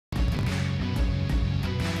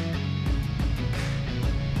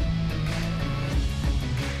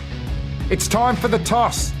It's time for the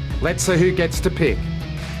toss. Let's see who gets to pick.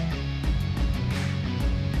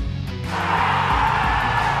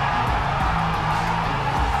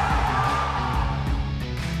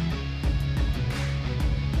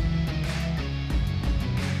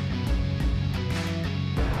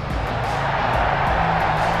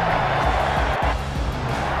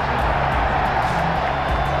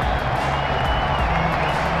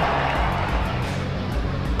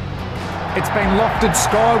 It's been lofted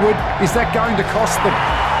skyward. Is that going to cost them?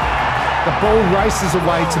 The ball races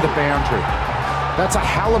away to the boundary. That's a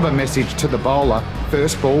hell of a message to the bowler.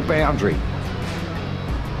 First ball boundary.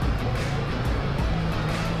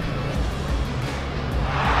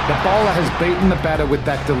 The bowler has beaten the batter with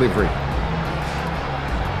that delivery.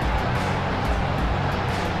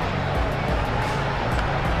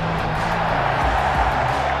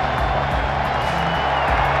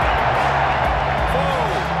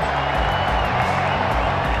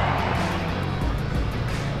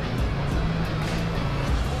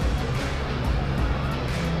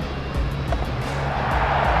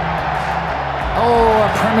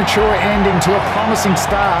 Premature ending to a promising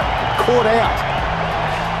start, caught out.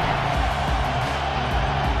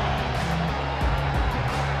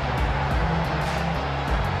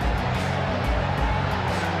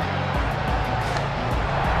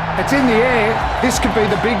 It's in the air. This could be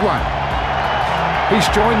the big one. He's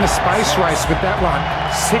joined the space race with that one.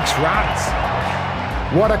 6 runs.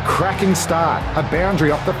 What a cracking start. A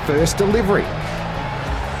boundary off the first delivery.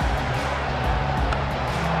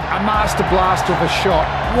 A master blaster of a shot.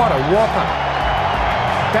 What a whopper.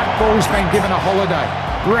 That ball's been given a holiday.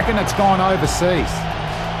 Reckon it's gone overseas.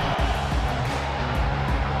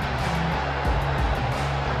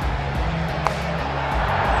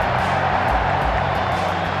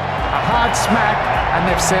 A hard smack and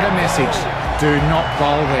they've sent a message. Do not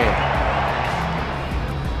bowl there.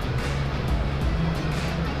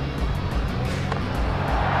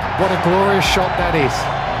 What a glorious shot that is.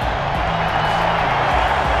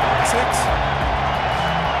 6.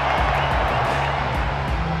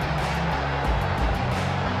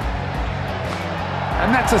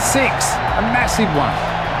 And that's a 6, a massive one.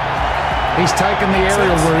 He's taken the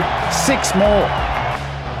aerial route, 6 more.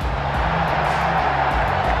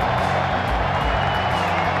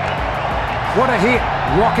 What a hit,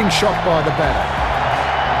 rocking shot by the batter.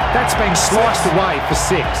 That's been sliced away for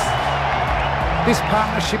 6. This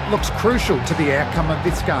partnership looks crucial to the outcome of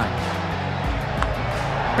this game.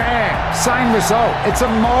 Bang! Same result. It's a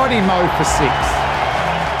mighty mode for 6.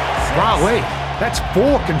 Wowee! That's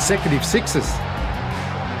 4 consecutive 6s.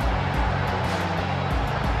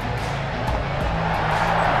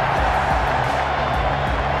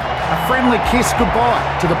 A friendly kiss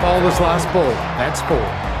goodbye to the bowler's last ball. That's 4.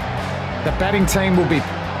 The batting team will be...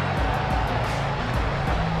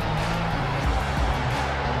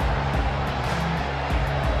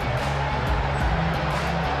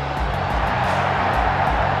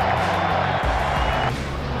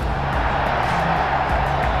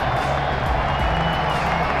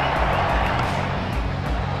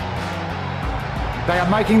 They are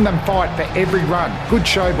making them fight for every run. Good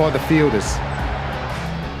show by the fielders.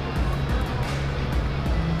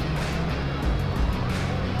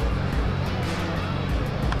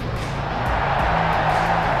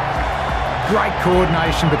 Great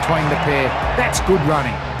coordination between the pair. That's good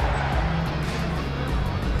running.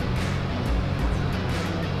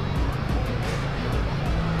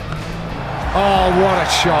 Oh, what a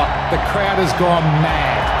shot. The crowd has gone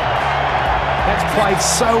mad. That's played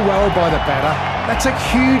so well by the batter. That's a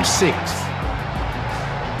huge 6.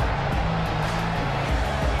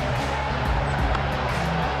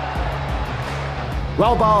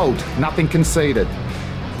 Well bowled, nothing conceded.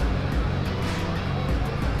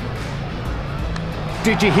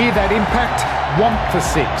 Did you hear that impact? Womp for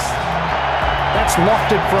 6. That's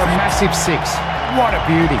lofted for a massive 6. What a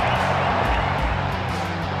beauty.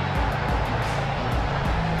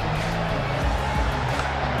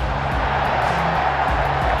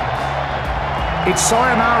 It's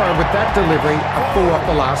sayonara with that delivery, a 4 off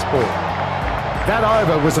the last ball. That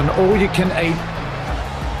over was an all-you-can-eat.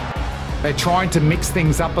 They're trying to mix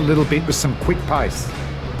things up a little bit with some quick pace.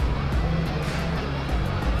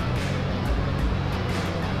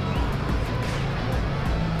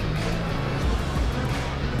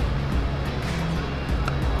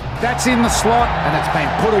 That's in the slot and it's been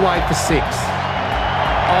put away for 6.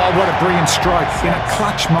 Oh, what a brilliant stroke in a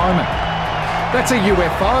clutch moment. That's a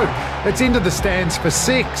UFO. It's into the stands for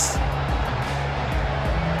 6.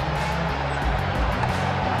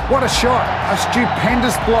 What a shot. A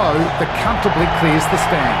stupendous blow that comfortably clears the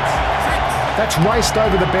stands. That's raced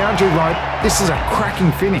over the boundary rope. This is a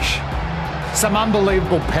cracking finish. Some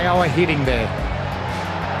unbelievable power hitting there.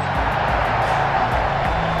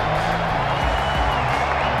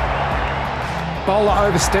 Bowler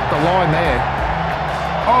overstepped the line there.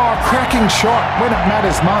 Oh, cracking shot when it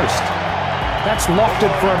matters most. That's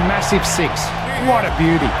lofted for a massive 6. What a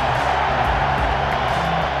beauty.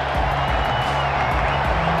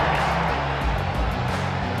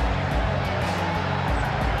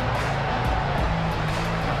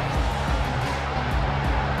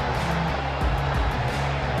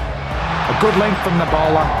 A good length from the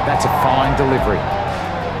bowler. That's a fine delivery.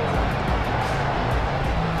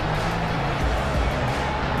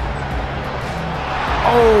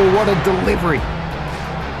 Oh, what a delivery.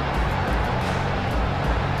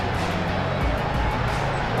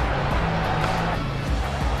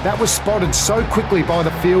 That was spotted so quickly by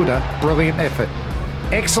the fielder. Brilliant effort.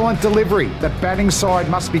 Excellent delivery. The batting side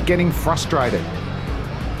must be getting frustrated.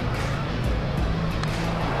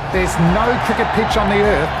 There's no cricket pitch on the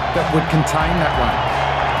earth that would contain that one.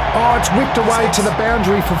 Oh, it's whipped away to the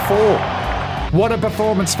boundary for 4. What a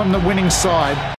performance from the winning side.